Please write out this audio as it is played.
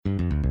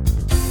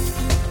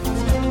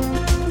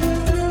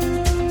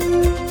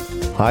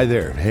Hi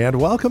there,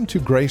 and welcome to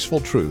Graceful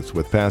Truth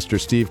with Pastor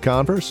Steve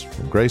Converse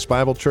from Grace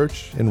Bible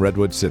Church in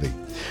Redwood City.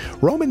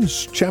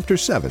 Romans chapter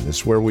 7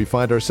 is where we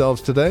find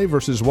ourselves today,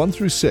 verses 1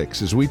 through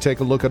 6, as we take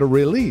a look at a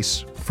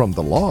release from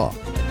the law.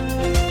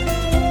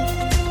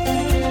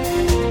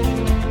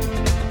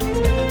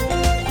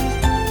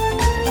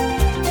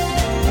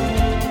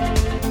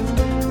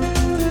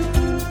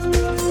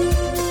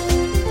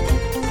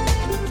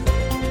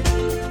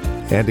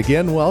 And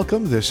again,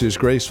 welcome. This is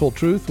Graceful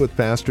Truth with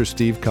Pastor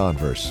Steve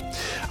Converse.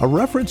 A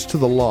reference to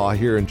the law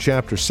here in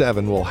chapter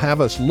 7 will have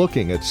us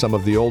looking at some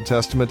of the Old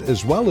Testament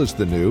as well as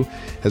the New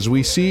as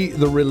we see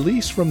the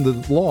release from the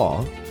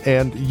law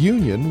and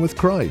union with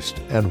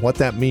Christ and what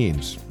that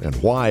means and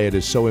why it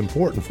is so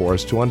important for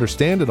us to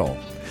understand it all.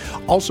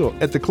 Also,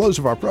 at the close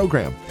of our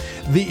program,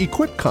 the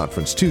Equip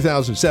Conference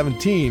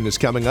 2017 is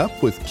coming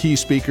up with key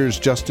speakers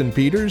Justin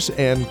Peters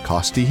and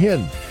Costi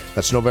Hinn.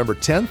 That's November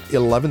 10th,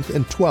 11th,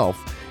 and 12th.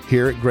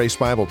 Here at Grace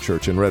Bible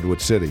Church in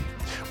Redwood City.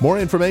 More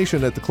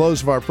information at the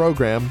close of our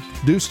program.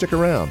 Do stick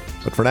around.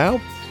 But for now,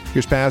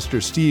 here's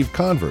Pastor Steve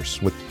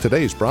Converse with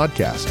today's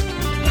broadcast.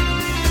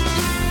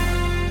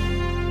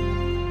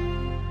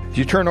 If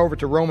you turn over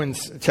to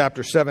Romans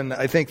chapter 7,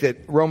 I think that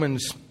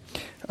Romans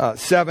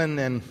 7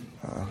 and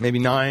maybe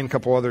 9, a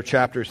couple other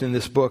chapters in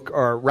this book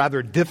are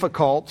rather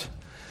difficult.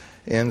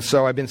 And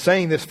so I've been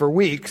saying this for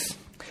weeks.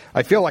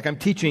 I feel like I'm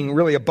teaching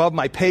really above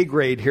my pay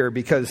grade here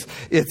because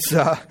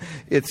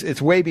it's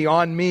way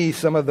beyond me,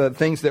 some of the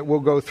things that we'll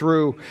go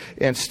through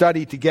and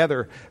study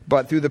together.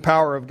 But through the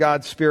power of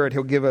God's Spirit,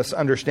 He'll give us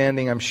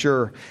understanding, I'm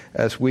sure,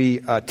 as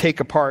we take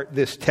apart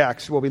this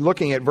text. We'll be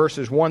looking at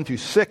verses 1 through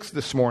 6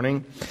 this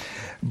morning.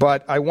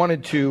 But I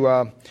wanted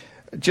to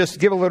just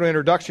give a little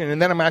introduction,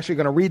 and then I'm actually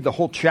going to read the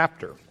whole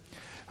chapter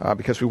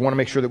because we want to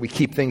make sure that we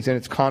keep things in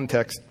its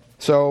context.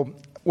 So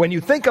when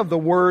you think of the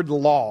word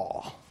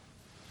law,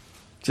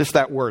 just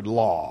that word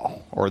law,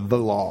 or the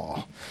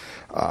law,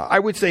 I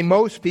would say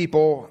most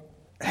people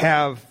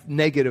have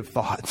negative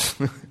thoughts.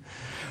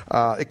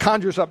 It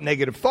conjures up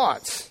negative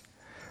thoughts.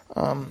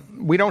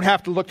 We don't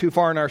have to look too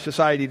far in our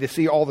society to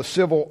see all the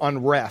civil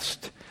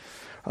unrest,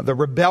 the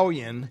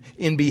rebellion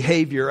in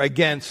behavior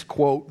against,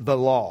 quote, the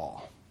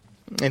law.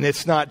 And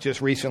it's not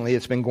just recently,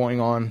 it's been going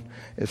on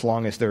as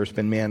long as there's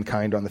been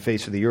mankind on the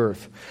face of the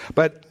earth.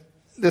 But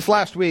this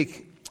last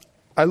week,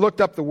 I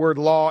looked up the word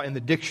law in the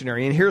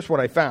dictionary, and here's what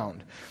I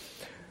found.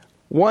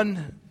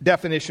 One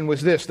definition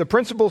was this: the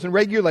principles and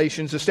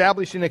regulations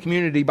established in a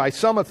community by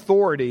some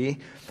authority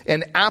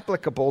and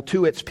applicable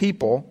to its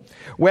people,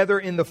 whether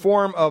in the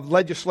form of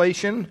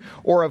legislation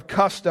or of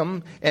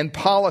custom and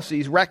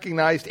policies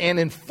recognized and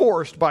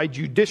enforced by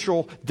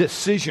judicial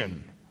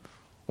decision.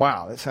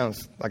 Wow, that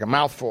sounds like a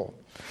mouthful.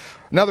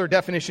 Another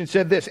definition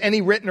said this: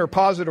 any written or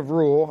positive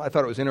rule, I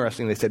thought it was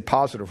interesting they said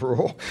positive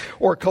rule,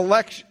 or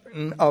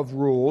collection of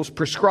rules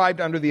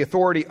prescribed under the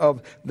authority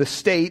of the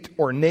state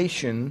or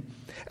nation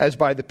as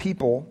by the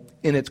people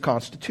in its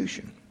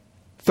constitution.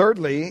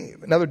 Thirdly,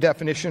 another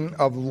definition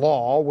of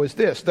law was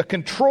this: the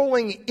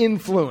controlling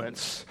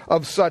influence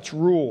of such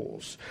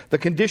rules, the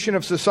condition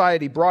of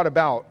society brought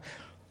about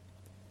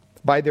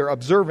by their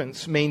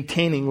observance,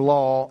 maintaining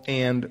law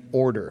and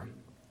order.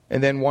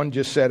 And then one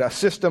just said a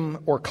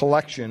system or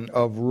collection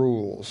of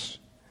rules.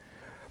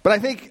 But I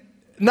think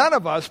none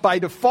of us by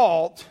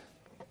default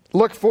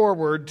look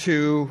forward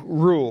to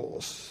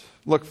rules,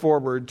 look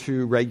forward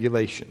to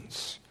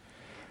regulations.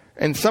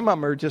 And some of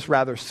them are just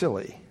rather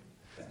silly.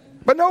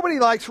 But nobody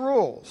likes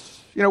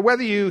rules. You know,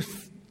 whether you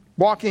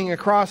walking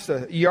across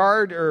a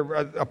yard or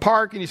a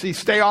park and you see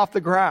stay off the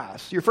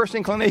grass, your first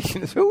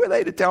inclination is, who are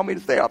they to tell me to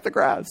stay off the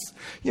grass?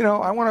 You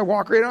know, I want to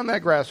walk right on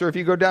that grass. Or if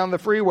you go down the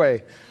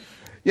freeway,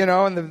 you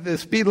know, and the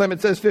speed limit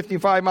says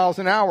 55 miles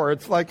an hour.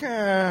 It's like,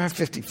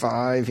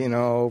 55,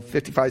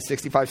 55,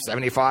 65,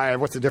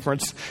 75. What's the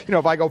difference? You know,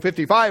 if I go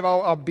 55,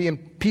 I'll be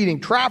impeding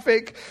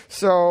traffic.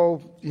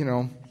 So,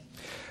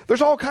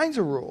 there's all kinds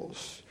of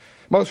rules.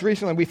 Most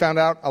recently, we found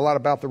out a lot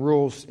about the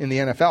rules in the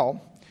NFL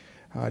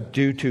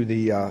due to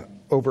the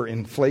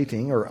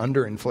overinflating or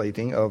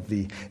underinflating of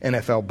the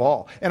NFL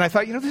ball. And I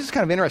thought, this is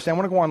kind of interesting. I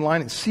want to go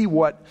online and see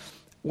what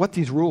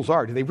these rules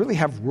are. Do they really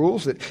have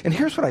rules? And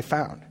here's what I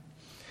found.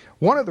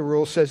 One of the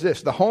rules says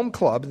this: the home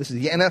club, this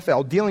is the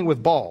NFL, dealing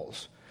with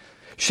balls,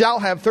 shall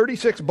have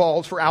 36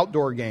 balls for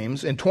outdoor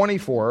games and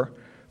 24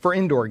 for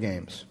indoor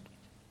games.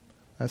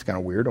 That's kind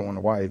of weird. I don't know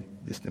why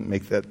this didn't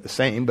make that the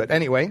same. But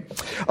anyway,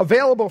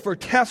 available for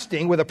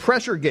testing with a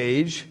pressure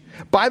gauge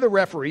by the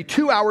referee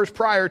 2 hours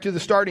prior to the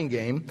starting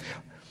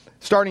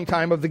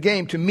time of the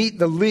game to meet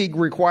the league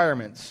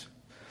requirements.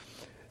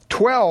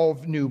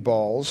 12 new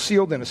balls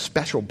sealed in a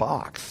special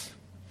box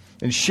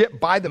and shipped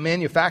by the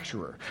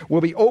manufacturer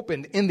will be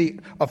opened in the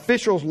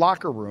official's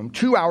locker room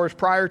 2 hours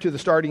prior to the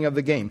starting of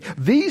the game.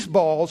 These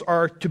balls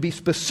are to be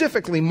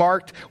specifically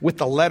marked with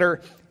the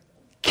letter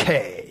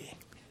K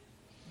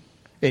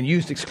and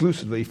used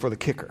exclusively for the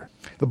kicker.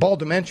 The ball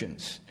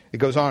dimensions, it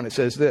goes on, it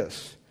says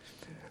this: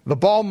 the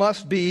ball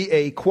must be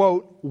a,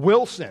 quote,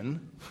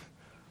 Wilson,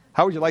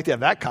 How would you like to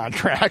have that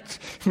contract?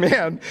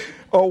 Man,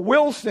 a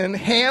Wilson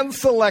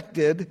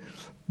hand-selected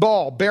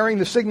ball bearing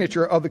the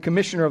signature of the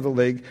commissioner of the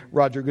league,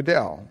 Roger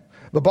Goodell.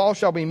 The ball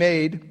shall be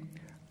made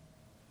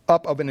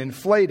up of an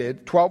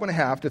inflated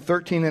 12.5 to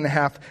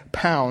 13.5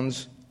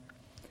 pounds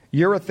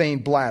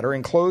urethane bladder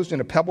enclosed in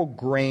a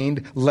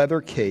pebble-grained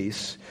leather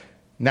case,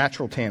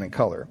 natural tan in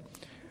color,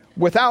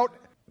 without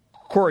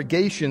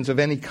corrugations of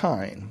any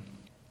kind.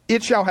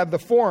 It shall have the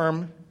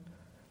form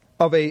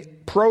of a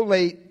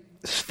prolate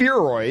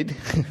spheroid,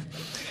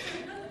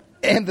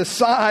 and the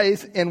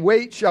size and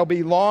weight shall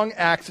be long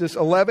axis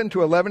 11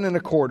 to 11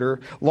 1/4,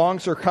 long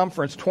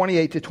circumference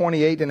 28 to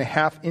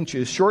 28.5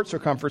 inches, short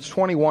circumference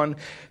 21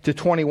 to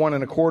 21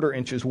 1/4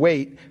 inches,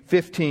 weight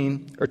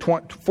 14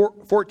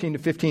 to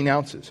 15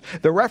 ounces.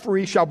 The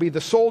referee shall be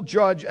the sole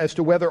judge as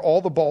to whether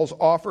all the balls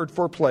offered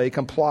for play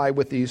comply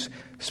with these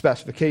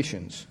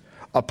specifications.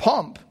 A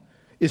pump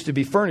is to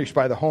be furnished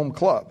by the home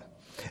club,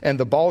 and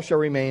the ball shall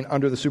remain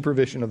under the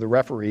supervision of the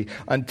referee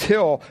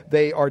until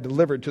they are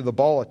delivered to the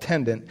ball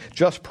attendant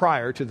just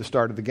prior to the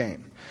start of the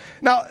game.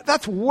 Now,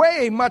 that's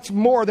way much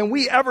more than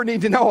we ever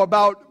need to know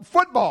about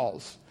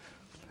footballs.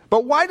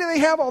 But why do they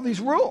have all these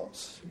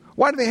rules?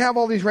 Why do they have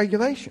all these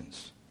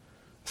regulations?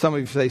 Some of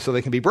you say so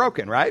they can be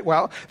broken, right?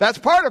 Well, that's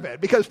part of it,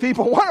 because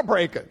people want to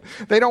break it.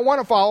 They don't want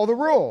to follow the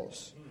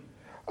rules.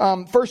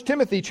 1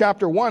 Timothy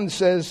chapter 1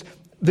 says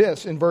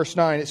this in verse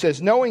 9. It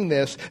says, knowing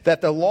this,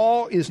 that the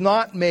law is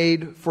not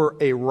made for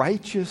a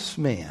righteous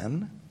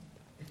man,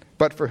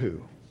 but for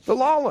who? The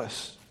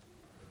lawless.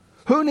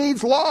 Who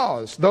needs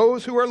laws?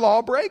 Those who are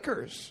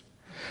lawbreakers.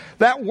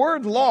 That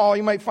word law,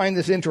 you might find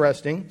this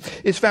interesting,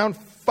 is found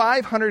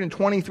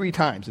 523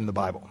 times in the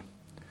Bible.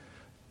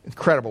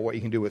 Incredible what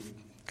you can do with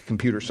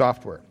computer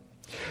software.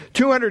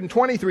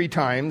 223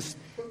 times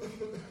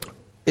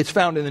it's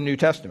found in the New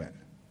Testament.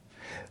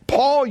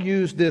 Paul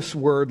used this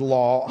word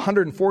law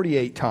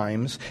 148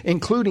 times,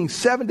 including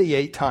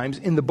 78 times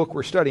in the book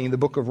we're studying, the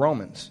book of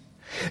Romans.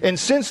 And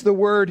since the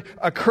word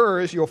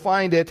occurs, you'll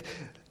find it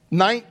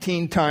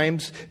 19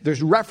 times.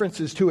 There's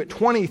references to it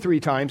 23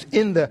 times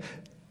in the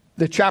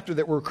chapter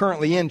that we're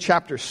currently in,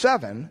 chapter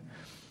 7.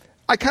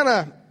 I kind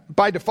of,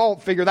 by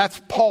default, figure that's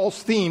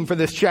Paul's theme for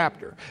this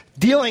chapter,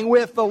 dealing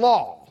with the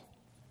law.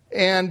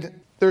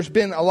 And there's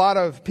been a lot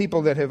of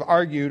people that have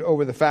argued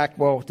over the fact,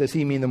 well, does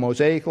he mean the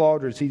Mosaic law,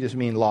 or does he just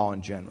mean law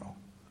in general?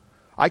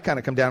 I kind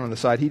of come down on the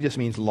side, he just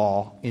means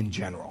law in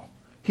general.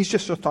 He's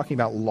just talking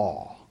about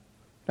law.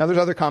 Now, there's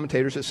other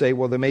commentators that say,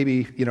 well, there may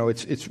be,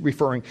 it's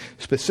referring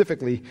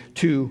specifically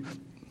to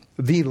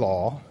the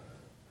law,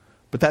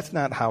 but that's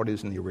not how it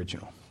is in the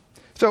original.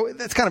 So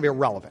that's kind of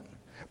irrelevant.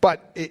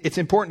 But it's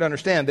important to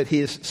understand that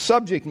his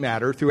subject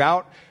matter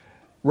throughout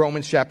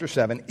Romans chapter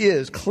 7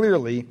 is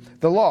clearly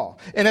the law.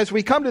 And as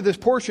we come to this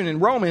portion in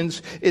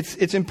Romans,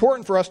 it's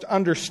important for us to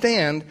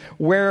understand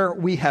where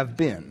we have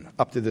been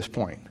up to this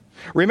point.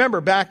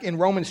 Remember back in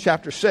Romans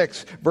chapter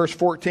 6, verse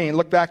 14,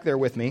 look back there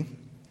with me.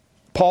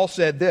 Paul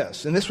said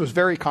this, and this was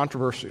very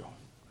controversial.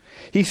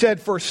 He said,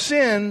 for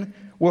sin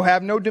will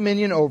have no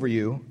dominion over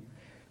you,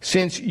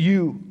 since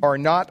you are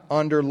not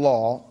under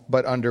law,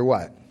 but under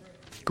what?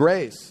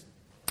 Grace.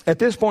 At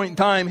this point in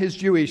time, his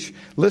Jewish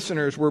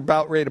listeners were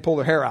about ready to pull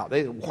their hair out.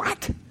 They said,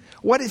 what?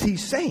 What is he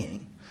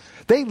saying?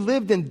 They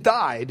lived and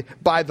died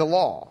by the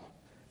law.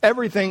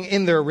 Everything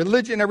in their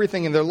religion,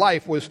 everything in their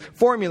life was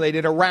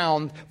formulated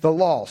around the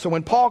law. So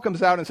when Paul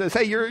comes out and says,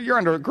 hey, you're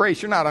under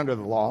grace, you're not under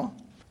the law.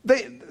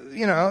 They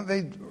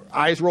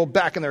eyes rolled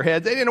back in their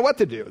heads. They didn't know what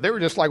to do. They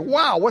were just like,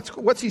 wow,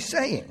 what's he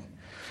saying?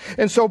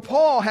 And so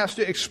Paul has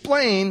to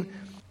explain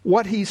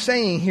what he's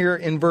saying here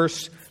in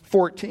verse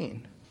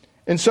 14.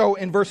 And so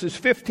in verses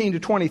 15 to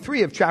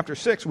 23 of chapter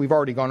 6, we've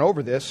already gone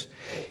over this,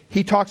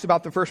 he talks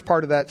about the first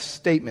part of that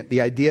statement,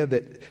 the idea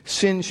that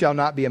sin shall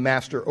not be a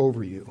master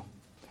over you.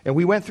 And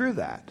we went through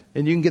that.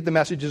 And you can get the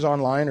messages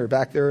online or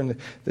back there in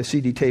the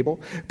CD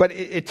table. But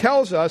it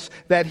tells us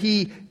that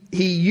he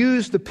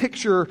used the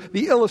picture,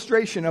 the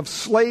illustration of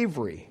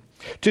slavery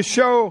to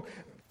show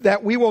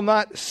that we will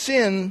not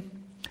sin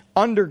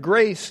under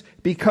grace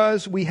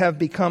because we have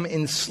become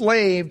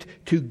enslaved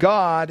to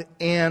God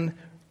and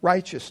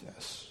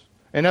righteousness.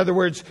 In other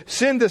words,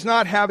 sin does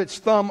not have its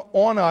thumb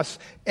on us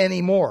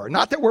anymore.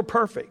 Not that we're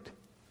perfect,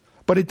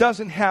 but it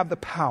doesn't have the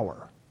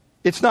power.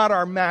 It's not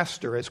our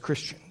master as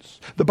Christians.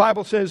 The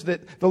Bible says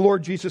that the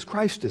Lord Jesus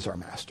Christ is our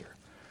master.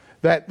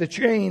 That the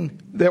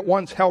chain that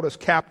once held us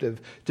captive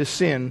to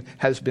sin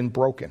has been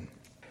broken.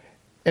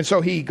 And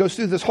so he goes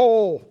through this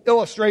whole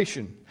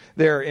illustration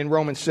there in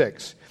Romans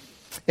 6.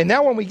 And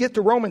now when we get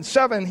to Romans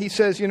 7, he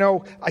says,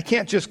 I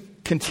can't just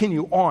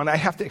continue on. I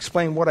have to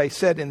explain what I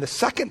said in the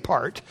second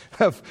part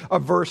of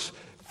verse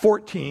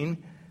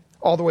 14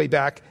 all the way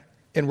back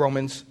in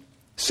Romans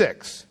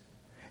 6.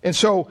 And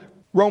so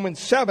Romans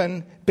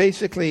 7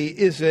 basically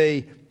is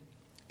a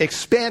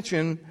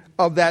expansion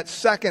of that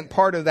second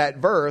part of that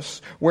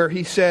verse where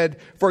he said,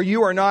 for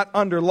you are not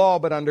under law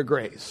but under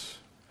grace.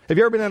 Have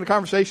you ever been in a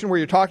conversation where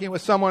you're talking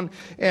with someone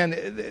and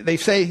they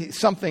say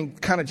something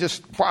kind of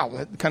just,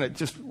 wow, kind of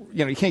just,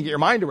 you can't get your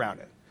mind around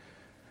it.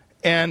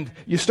 and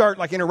you start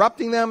like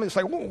interrupting them. It's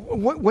like,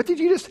 what did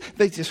you just,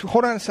 they just,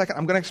 hold on a second,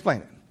 I'm going to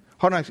explain it.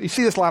 Hold on. You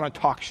see this a lot on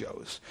talk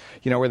shows,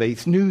 where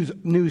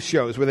news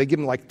shows where they give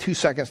them like 2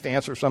 seconds to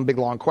answer some big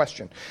long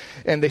question.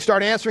 And they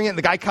start answering it and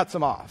the guy cuts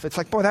them off. It's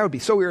like, boy, that would be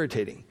so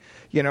irritating.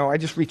 I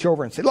just reach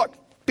over and say, look,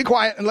 be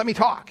quiet and let me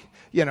talk.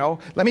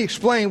 Let me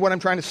explain what I'm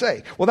trying to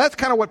say. Well, that's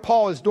kind of what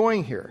Paul is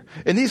doing here.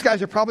 And these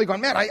guys are probably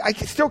going, man, I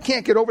still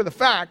can't get over the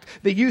fact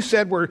that you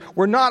said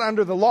we're not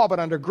under the law, but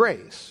under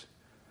grace.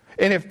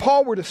 And if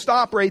Paul were to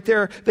stop right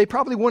there, they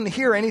probably wouldn't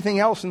hear anything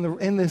else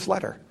in this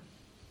letter.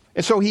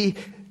 And so he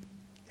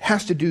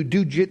has to do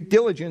due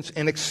diligence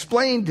and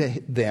explain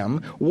to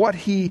them what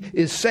he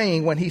is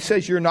saying when he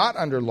says you're not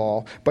under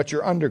law, but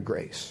you're under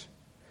grace.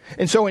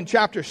 And so in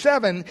chapter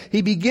 7,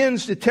 he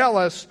begins to tell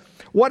us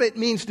what it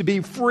means to be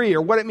free,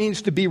 or what it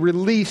means to be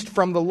released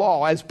from the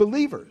law as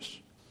believers,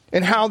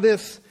 and how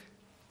this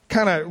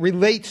kind of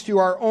relates to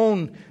our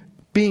own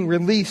being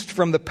released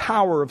from the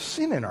power of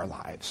sin in our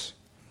lives.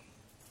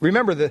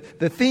 Remember,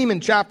 the theme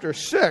in chapter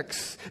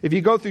 6, if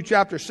you go through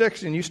chapter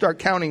 6 and you start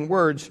counting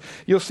words,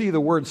 you'll see the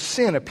word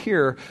sin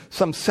appear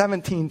some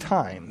 17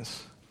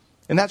 times.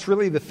 And that's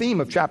really the theme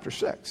of chapter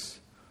 6.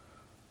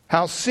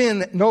 How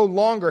sin no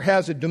longer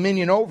has a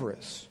dominion over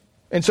us.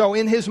 And so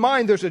in his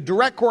mind, there's a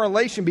direct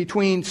correlation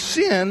between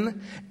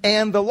sin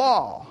and the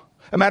law.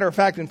 A matter of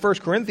fact, in 1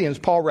 Corinthians,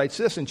 Paul writes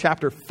this in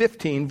chapter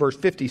 15, verse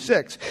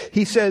 56.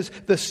 He says,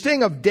 the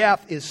sting of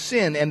death is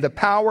sin, and the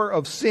power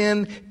of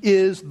sin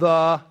is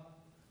the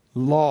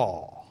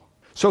law.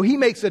 So he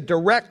makes a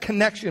direct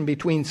connection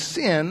between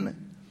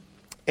sin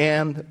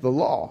and the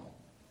law.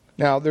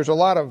 Now, there's a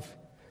lot of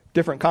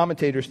different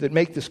commentators that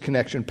make this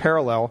connection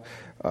parallel.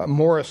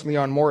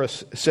 Leon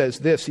Morris says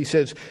this. He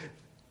says,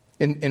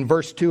 in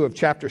verse 2 of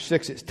chapter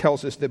 6, it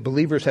tells us that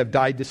believers have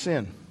died to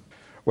sin.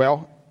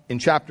 Well, in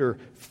chapter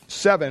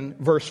 7,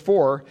 verse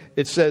 4,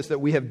 it says that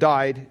we have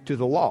died to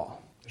the law.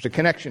 There's a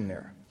connection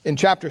there. In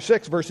chapter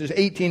 6, verses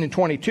 18 and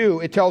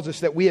 22, it tells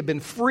us that we have been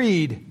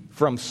freed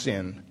from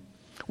sin.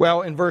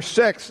 Well, in verse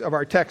 6 of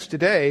our text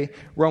today,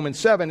 Romans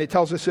 7, it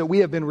tells us that we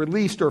have been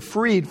released or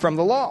freed from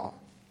the law.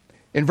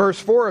 In verse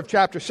 4 of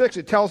chapter 6,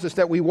 it tells us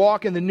that we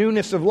walk in the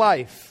newness of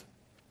life,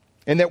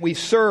 and that we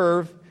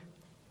serve,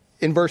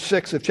 in verse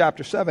 6 of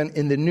chapter 7,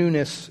 in the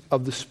newness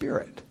of the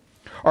Spirit.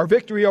 Our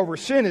victory over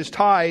sin is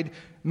tied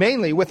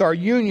mainly with our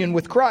union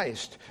with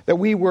Christ, that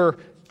we were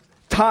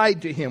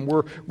tied to Him.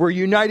 We're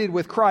united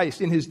with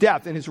Christ in His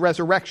death and His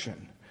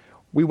resurrection.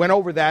 We went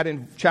over that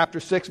in chapter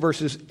 6,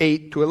 verses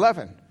 8 to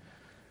 11.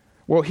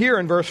 Well, here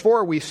in verse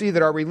 4, we see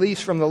that our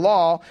release from the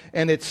law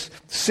and its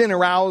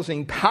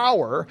sin-arousing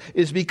power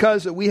is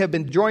because that we have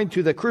been joined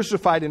to the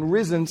crucified and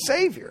risen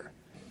Savior.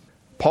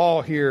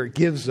 Paul here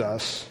gives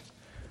us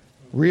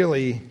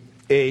really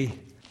a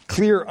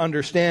clear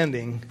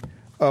understanding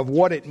of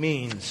what it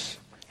means,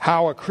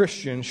 how a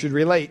Christian should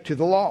relate to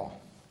the law.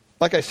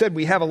 Like I said,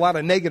 we have a lot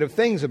of negative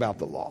things about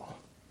the law.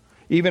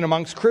 Even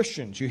amongst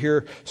Christians, you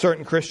hear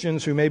certain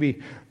Christians who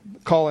maybe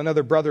call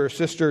another brother or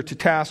sister to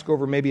task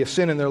over maybe a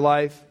sin in their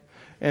life.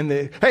 And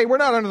hey, we're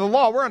not under the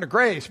law, we're under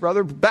grace,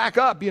 brother. Back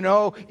up,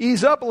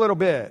 ease up a little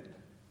bit.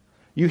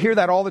 You hear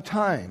that all the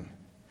time.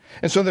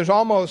 And so there's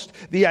almost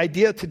the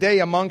idea today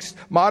amongst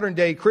modern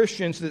day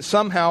Christians that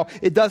somehow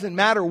it doesn't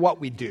matter what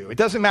we do. It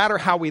doesn't matter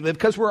how we live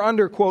because we're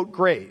under, quote,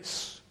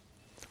 grace.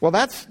 Well,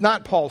 that's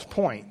not Paul's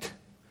point.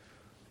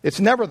 It's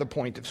never the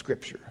point of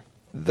Scripture.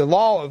 The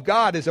law of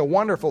God is a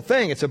wonderful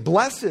thing. It's a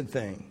blessed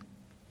thing.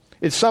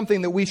 It's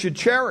something that we should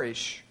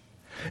cherish.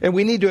 And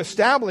we need to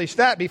establish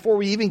that before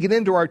we even get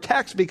into our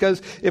text,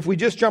 because if we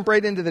just jump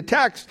right into the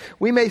text,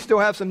 we may still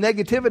have some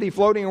negativity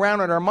floating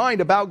around in our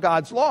mind about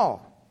God's law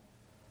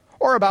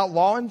or about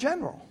law in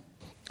general.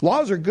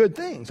 Laws are good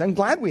things. I'm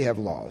glad we have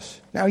laws.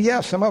 Now,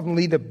 yes, some of them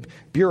lead to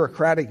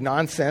bureaucratic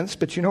nonsense,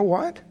 but you know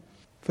what?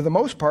 For the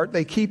most part,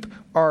 they keep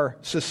our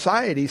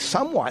society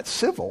somewhat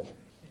civil.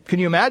 Can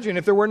you imagine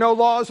if there were no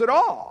laws at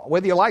all?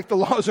 Whether you like the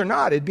laws or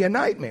not, it'd be a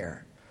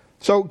nightmare.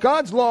 So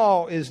God's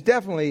law is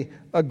definitely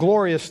a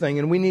glorious thing,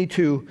 and we need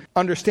to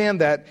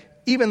understand that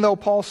even though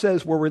Paul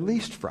says we're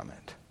released from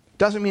it,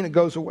 doesn't mean it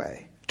goes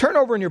away. Turn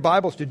over in your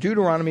Bibles to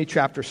Deuteronomy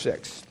chapter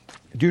 6.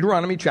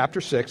 Deuteronomy chapter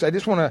 6. I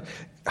just want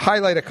to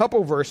highlight a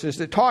couple verses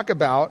that talk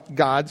about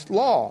God's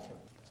law,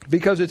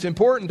 because it's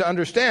important to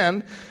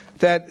understand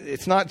that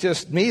it's not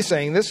just me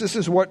saying this. This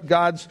is what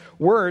God's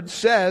Word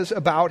says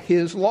about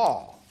His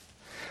law.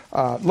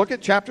 Look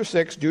at chapter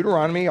 6,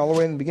 Deuteronomy, all the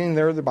way in the beginning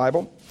there of the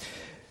Bible.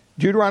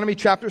 Deuteronomy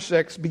chapter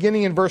 6,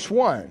 beginning in verse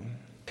 1.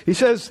 He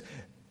says,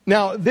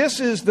 "Now this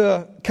is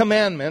the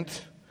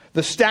commandment,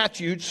 the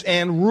statutes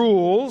and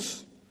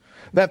rules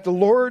that the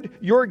Lord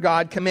your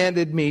God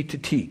commanded me to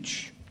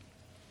teach,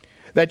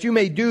 that you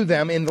may do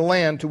them in the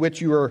land to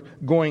which you are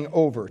going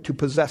over to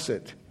possess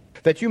it,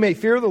 that you may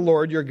fear the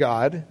Lord your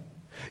God,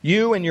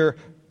 you and your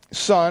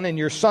son and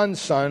your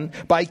son's son,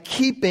 by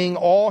keeping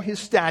all His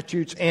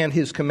statutes and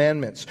His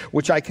commandments,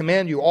 which I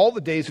command you all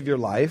the days of your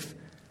life,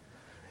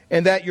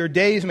 and that your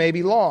days may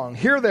be long.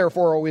 Hear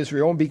therefore, O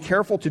Israel, and be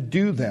careful to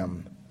do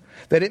them,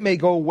 that it may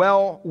go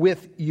well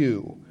with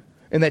you,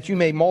 and that you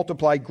may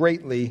multiply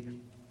greatly,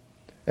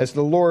 as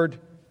the Lord,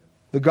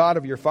 the God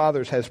of your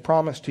fathers, has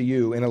promised to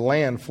you, in a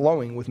land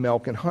flowing with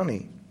milk and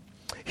honey.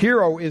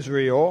 Hear, O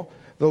Israel,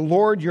 the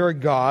Lord your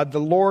God, the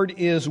Lord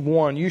is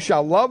one. You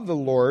shall love the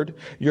Lord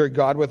your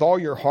God with all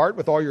your heart,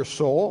 with all your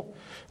soul,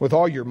 with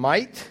all your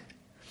might.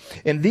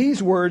 And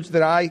these words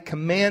that I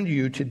command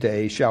you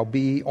today shall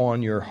be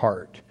on your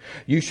heart.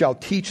 You shall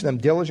teach them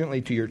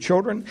diligently to your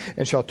children,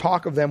 and shall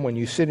talk of them when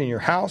you sit in your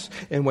house,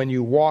 and when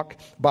you walk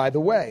by the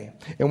way,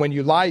 and when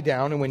you lie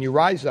down, and when you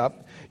rise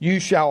up. You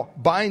shall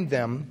bind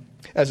them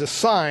as a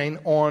sign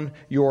on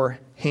your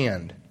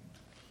hand,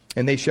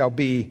 and they shall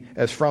be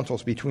as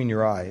frontals between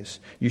your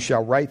eyes. You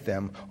shall write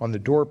them on the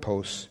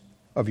doorposts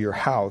of your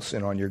house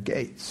and on your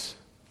gates.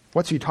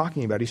 What's he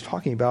talking about? He's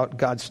talking about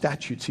God's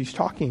statutes. He's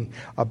talking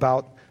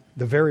about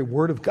the very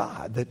word of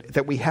God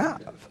that we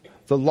have,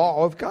 the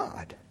law of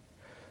God.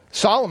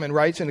 Solomon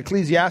writes in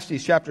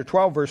Ecclesiastes chapter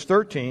 12, verse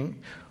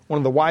 13, one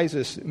of the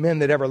wisest men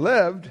that ever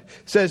lived,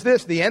 says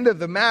this, the end of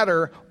the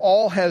matter,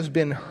 all has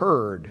been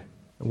heard.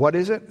 What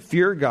is it?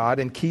 Fear God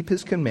and keep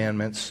his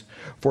commandments,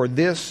 for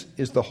this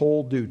is the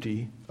whole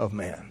duty of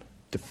man,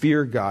 to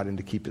fear God and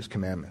to keep his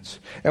commandments.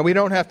 And we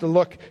don't have to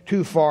look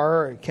too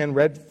far. Ken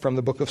read from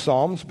the book of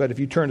Psalms, but if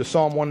you turn to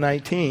Psalm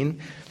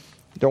 119,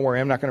 don't worry,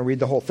 I'm not going to read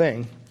the whole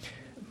thing.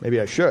 Maybe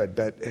I should,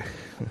 but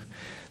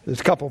there's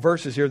a couple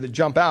verses here that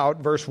jump out.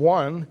 Verse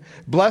 1,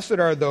 blessed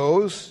are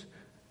those,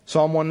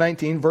 Psalm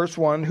 119, verse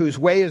 1, whose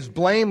way is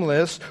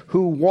blameless,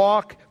 who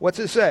walk, what's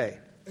it say?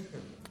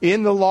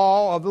 In the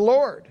law of the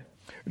Lord.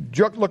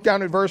 Look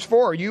down at verse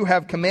 4. You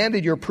have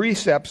commanded your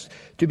precepts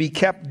to be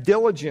kept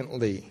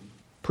diligently.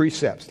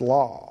 Precepts,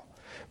 law.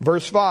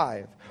 Verse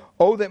 5.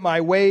 Oh, that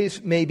my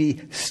ways may be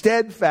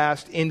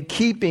steadfast in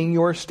keeping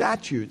your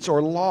statutes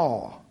or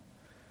law.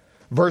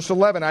 Verse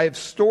 11, I have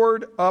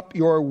stored up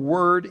your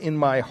word in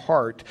my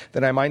heart,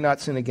 that I might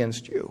not sin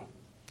against you.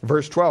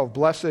 Verse 12,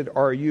 blessed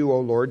are you, O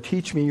Lord,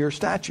 teach me your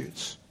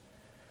statutes.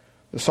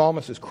 The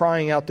psalmist is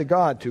crying out to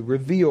God to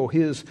reveal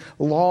his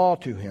law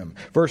to him.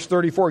 Verse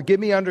 34, give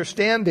me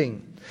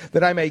understanding,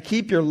 that I may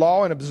keep your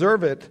law and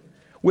observe it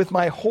with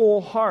my whole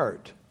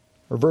heart.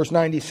 Or verse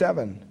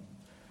 97,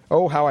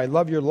 oh, how I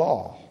love your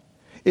law.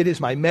 It is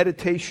my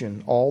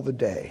meditation all the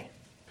day.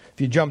 If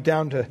you jump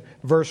down to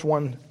verse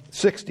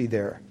 160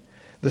 there,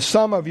 the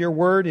sum of your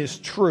word is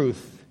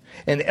truth,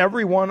 and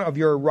every one of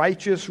your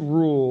righteous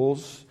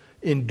rules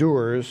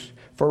endures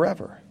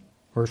forever.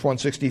 Verse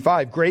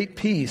 165, great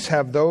peace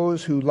have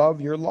those who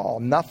love your law.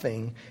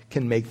 Nothing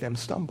can make them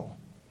stumble.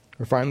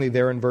 Or finally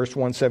there in verse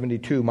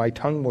 172, my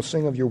tongue will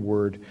sing of your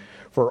word,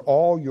 for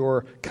all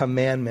your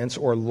commandments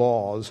or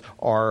laws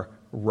are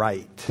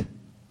right.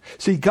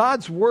 See,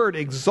 God's word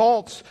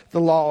exalts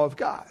the law of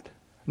God.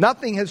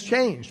 Nothing has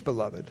changed,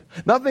 beloved.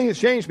 Nothing has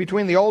changed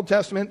between the Old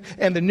Testament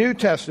and the New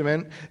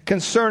Testament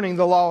concerning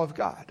the law of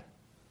God.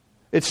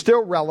 It's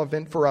still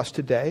relevant for us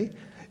today.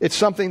 It's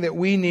something that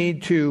we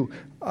need to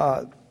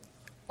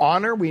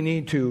honor. We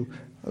need to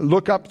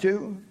look up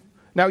to.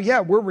 Now,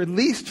 yeah, we're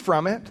released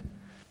from it,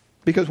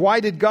 because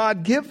why did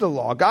God give the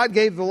law? God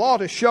gave the law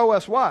to show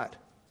us what?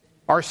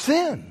 Our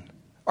sin,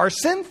 our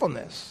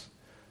sinfulness.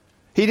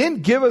 He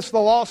didn't give us the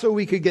law so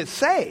we could get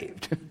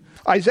saved.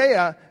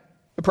 Isaiah,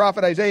 the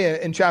prophet Isaiah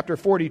in chapter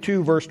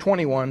 42, verse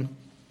 21,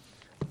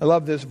 I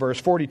love this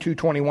verse,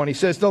 42:21. He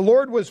says, the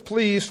Lord was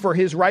pleased for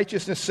his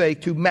righteousness'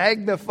 sake to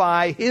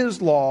magnify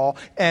his law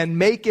and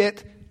make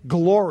it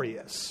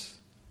glorious.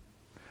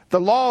 The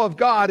law of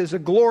God is a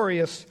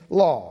glorious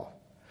law.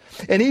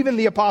 And even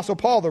the Apostle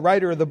Paul, the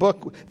writer of the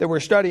book that we're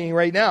studying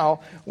right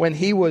now, when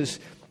he was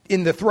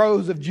in the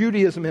throes of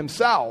Judaism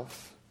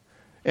himself,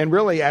 and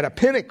really at a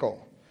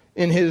pinnacle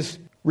in his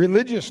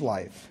religious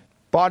life,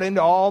 bought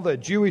into all the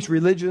Jewish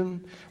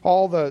religion,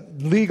 all the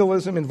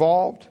legalism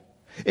involved.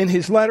 In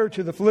his letter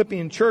to the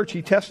Philippian church,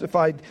 he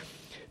testified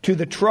to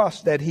the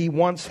trust that he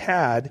once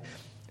had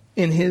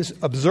in his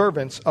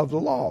observance of the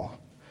law.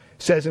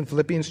 It says in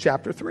Philippians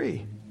chapter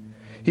 3.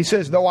 He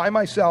says, though I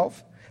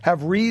myself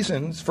have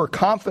reasons for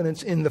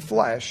confidence in the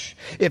flesh,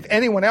 if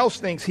anyone else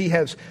thinks he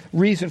has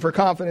reason for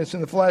confidence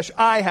in the flesh,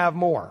 I have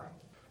more.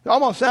 It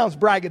almost sounds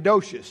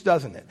braggadocious,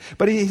 doesn't it?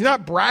 But he's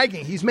not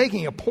bragging. He's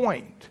making a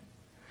point.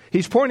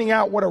 He's pointing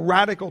out what a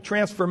radical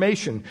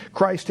transformation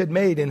Christ had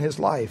made in his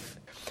life.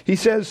 He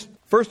says,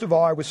 first of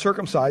all, I was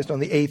circumcised on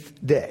the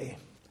 8th day,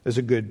 as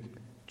a good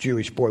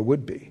Jewish boy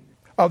would be,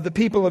 of the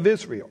people of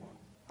Israel.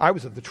 I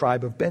was of the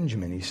tribe of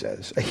Benjamin, he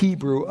says, a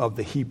Hebrew of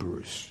the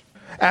Hebrews.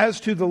 As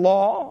to the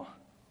law,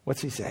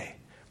 what's he say?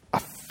 A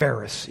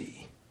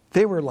Pharisee.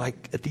 They were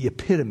like at the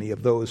epitome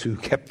of those who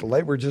kept the law.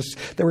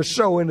 They were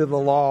so into the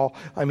law.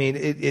 I mean,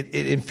 it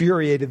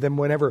infuriated them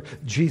whenever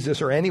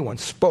Jesus or anyone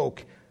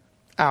spoke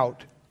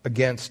out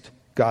against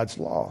God's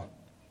law.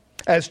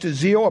 As to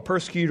zeal, a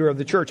persecutor of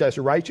the church. As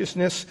to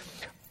righteousness,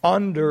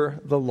 under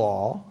the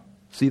law.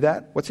 See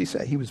that? What's he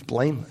say? He was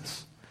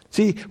blameless.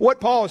 See, what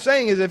Paul is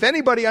saying is if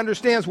anybody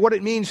understands what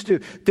it means to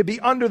be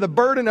under the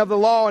burden of the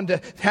law and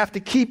to have to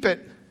keep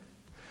it,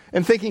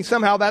 and thinking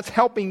somehow that's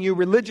helping you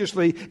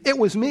religiously, it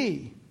was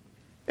me.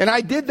 And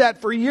I did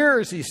that for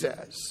years, he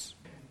says.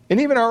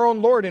 And even our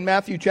own Lord in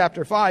Matthew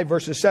chapter 5,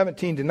 verses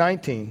 17 to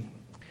 19,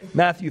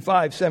 Matthew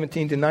 5,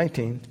 17 to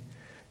 19,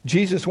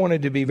 Jesus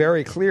wanted to be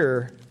very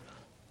clear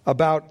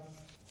about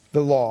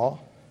the law,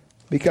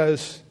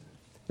 because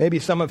maybe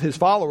some of his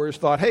followers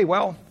thought, hey,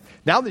 well,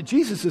 now that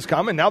Jesus has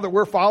come and now that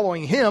we're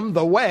following him,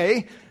 the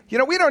way,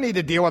 we don't need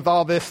to deal with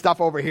all this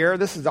stuff over here.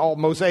 This is all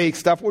Mosaic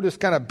stuff. We'll just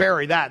kind of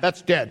bury that.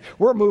 That's dead.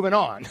 We're moving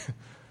on.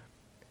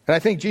 And I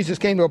think Jesus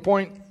came to a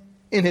point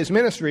in his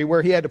ministry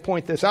where he had to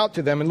point this out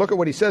to them. And look at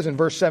what he says in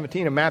verse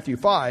 17 of Matthew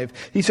 5.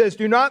 He says,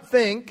 do not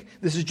think,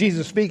 this is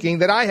Jesus speaking,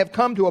 that I have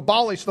come to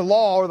abolish the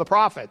law or the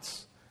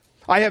prophets.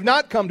 I have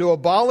not come to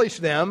abolish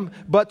them,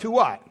 but to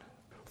what?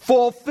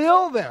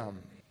 Fulfill them.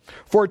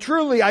 For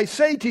truly I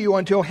say to you,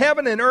 until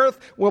heaven and earth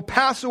will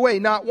pass away,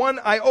 not one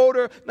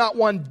iota, not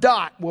one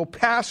dot will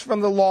pass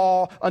from the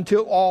law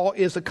until all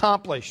is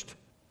accomplished.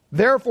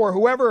 Therefore,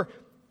 whoever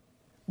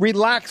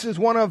relaxes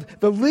one of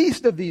the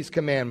least of these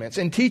commandments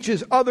and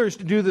teaches others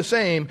to do the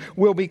same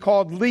will be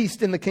called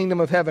least in the kingdom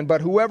of heaven. But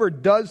whoever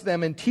does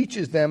them and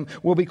teaches them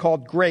will be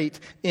called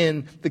great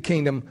in the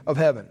kingdom of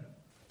heaven.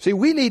 See,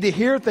 we need to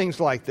hear things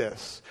like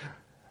this.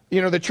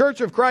 The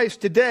Church of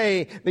Christ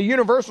today, the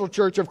universal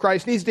Church of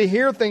Christ, needs to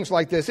hear things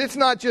like this. It's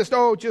not just,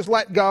 just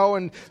let go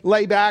and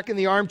lay back in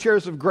the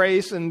armchairs of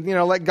grace and,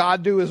 let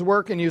God do his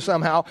work in you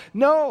somehow.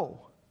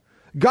 No.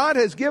 God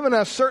has given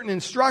us certain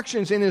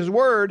instructions in his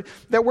word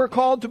that we're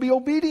called to be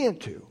obedient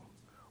to.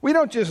 We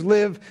don't just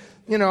live,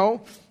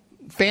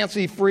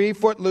 fancy free,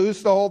 foot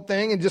loose, the whole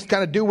thing, and just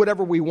kind of do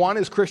whatever we want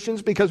as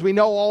Christians because we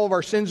know all of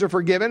our sins are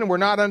forgiven and we're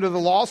not under the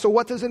law, so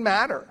what does it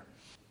matter?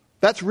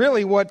 That's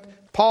really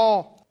what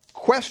Paul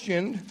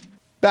questioned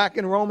back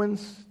in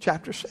Romans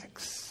chapter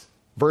 6,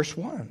 verse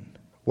 1.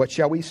 What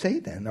shall we say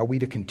then? Are we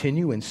to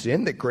continue in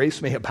sin that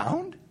grace may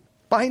abound?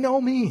 By no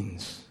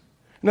means.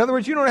 In other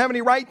words, you don't have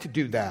any right to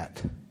do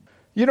that.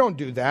 You don't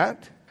do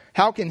that.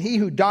 How can he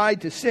who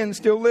died to sin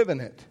still live in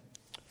it?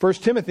 1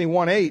 Timothy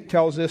 1:8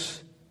 tells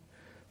us,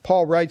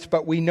 Paul writes,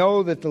 but we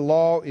know that the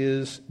law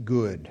is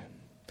good.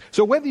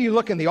 So whether you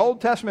look in the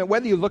Old Testament,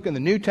 whether you look in the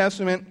New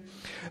Testament,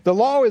 the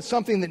law is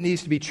something that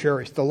needs to be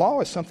cherished. The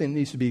law is something that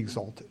needs to be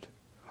exalted.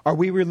 Are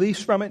we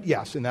released from it?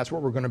 Yes, and that's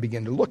what we're going to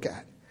begin to look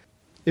at.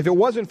 If it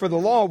wasn't for the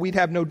law, we'd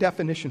have no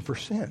definition for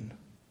sin.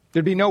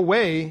 There'd be no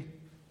way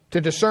to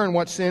discern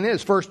what sin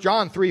is. 1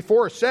 John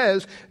 3:4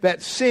 says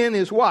that sin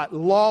is what?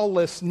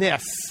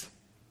 Lawlessness.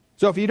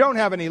 So if you don't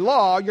have any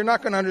law, you're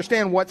not going to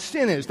understand what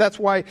sin is. That's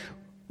why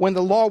when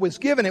the law was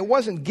given, it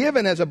wasn't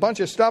given as a bunch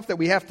of stuff that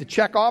we have to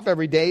check off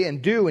every day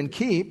and do and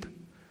keep,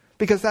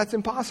 because that's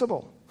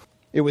impossible.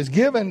 It was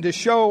given to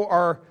show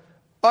our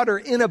utter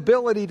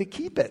inability to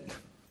keep it.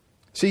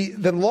 See,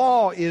 the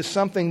law is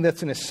something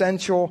that's an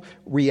essential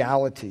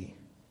reality.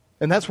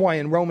 And that's why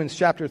in Romans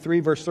chapter 3,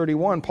 verse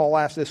 31, Paul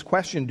asks this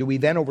question, do we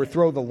then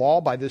overthrow the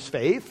law by this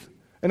faith?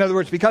 In other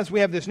words, because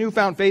we have this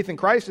newfound faith in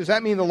Christ, does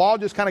that mean the law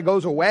just kind of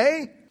goes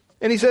away?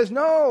 And he says,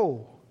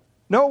 no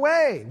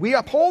way. We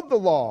uphold the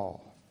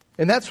law.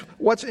 And that's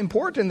what's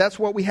important. That's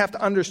what we have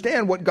to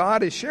understand, what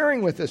God is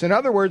sharing with us. In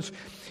other words,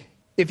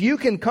 if you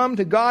can come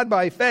to God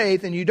by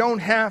faith and you don't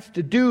have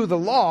to do the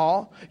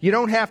law, you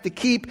don't have to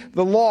keep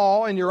the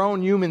law in your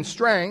own human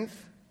strength,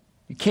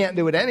 you can't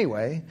do it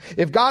anyway.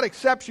 If God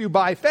accepts you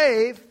by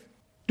faith,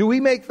 do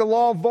we make the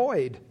law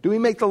void? Do we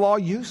make the law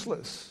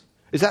useless?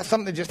 Is that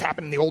something that just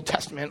happened in the Old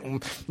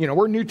Testament?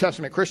 We're New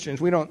Testament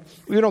Christians. We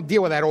don't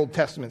deal with that Old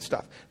Testament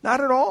stuff. Not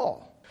at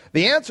all.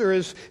 The answer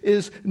is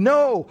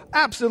no,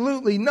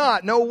 absolutely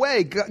not, no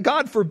way.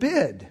 God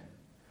forbid.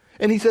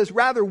 And he says,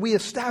 rather, we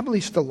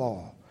establish the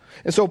law.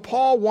 And so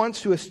Paul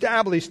wants to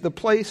establish the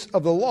place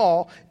of the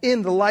law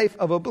in the life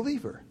of a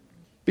believer.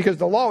 Because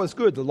the law is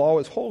good, the law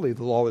is holy,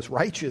 the law is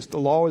righteous, the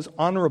law is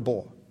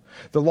honorable.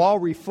 The law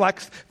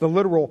reflects the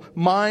literal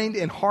mind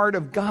and heart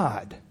of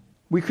God.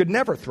 We could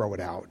never throw it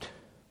out.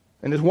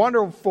 And as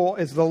wonderful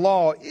as the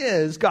law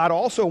is, God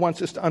also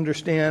wants us to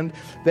understand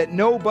that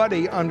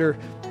nobody under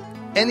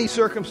any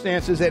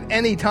circumstances at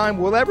any time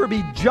will ever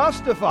be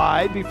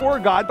justified before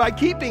God by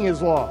keeping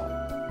his law.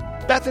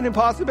 That's an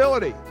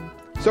impossibility.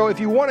 So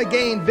if you want to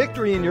gain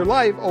victory in your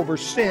life over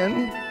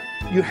sin,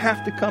 you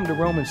have to come to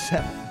Romans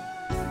 7.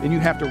 And you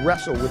have to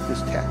wrestle with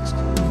this text.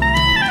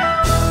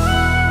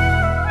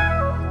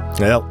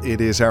 Well,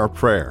 it is our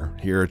prayer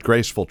here at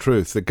Graceful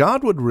Truth that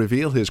God would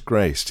reveal his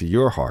grace to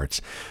your hearts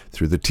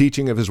through the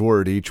teaching of his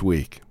word each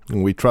week.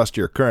 And we trust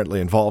you're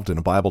currently involved in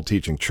a Bible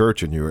teaching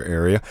church in your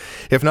area.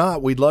 If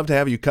not, we'd love to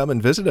have you come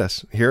and visit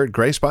us here at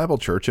Grace Bible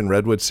Church in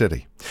Redwood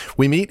City.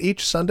 We meet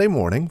each Sunday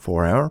morning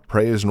for our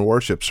praise and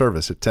worship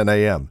service at 10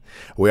 a.m.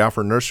 We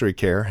offer nursery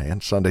care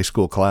and Sunday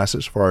school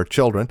classes for our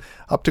children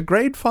up to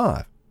grade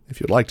 5. If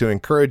you'd like to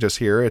encourage us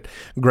here at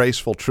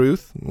Graceful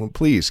Truth,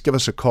 please give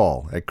us a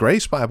call at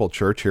Grace Bible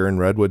Church here in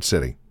Redwood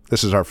City.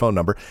 This is our phone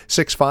number,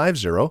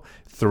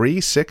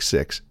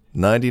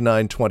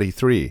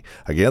 650-366-9923.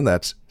 Again,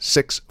 that's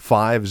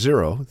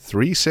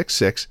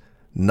 650-366-9923.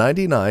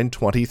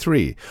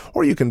 9923,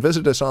 or you can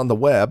visit us on the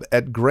web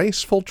at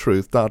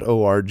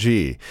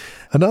gracefultruth.org.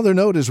 Another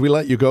note as we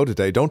let you go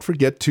today, don't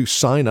forget to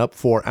sign up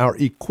for our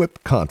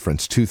Equip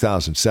Conference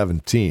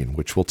 2017,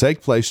 which will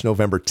take place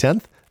November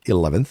 10th,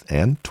 11th,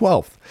 and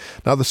 12th.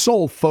 Now, the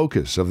sole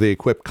focus of the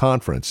Equip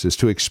Conference is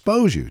to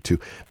expose you to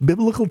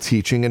biblical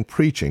teaching and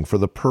preaching for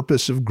the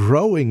purpose of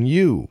growing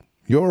you,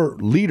 your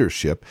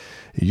leadership,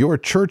 your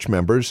church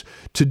members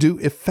to do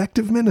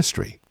effective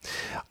ministry.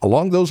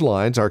 Along those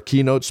lines, our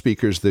keynote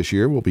speakers this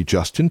year will be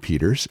Justin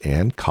Peters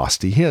and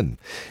Costi Hinn.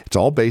 It's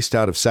all based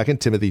out of 2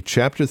 Timothy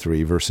chapter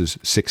 3, verses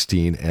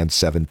 16 and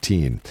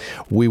 17.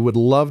 We would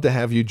love to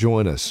have you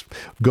join us.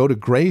 Go to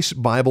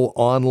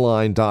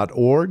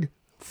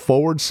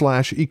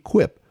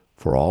gracebibleonline.org/equip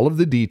for all of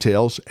the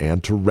details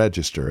and to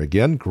register.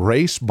 Again,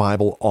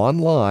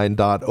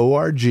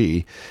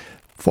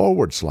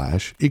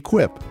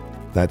 gracebibleonline.org/equip.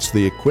 That's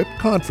the Equip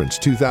Conference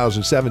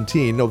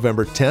 2017,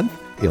 November 10th,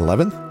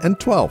 11th, and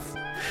 12th.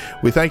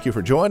 We thank you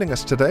for joining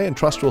us today and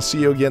trust we'll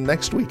see you again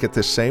next week at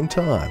this same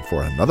time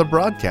for another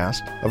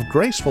broadcast of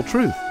Graceful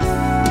Truth.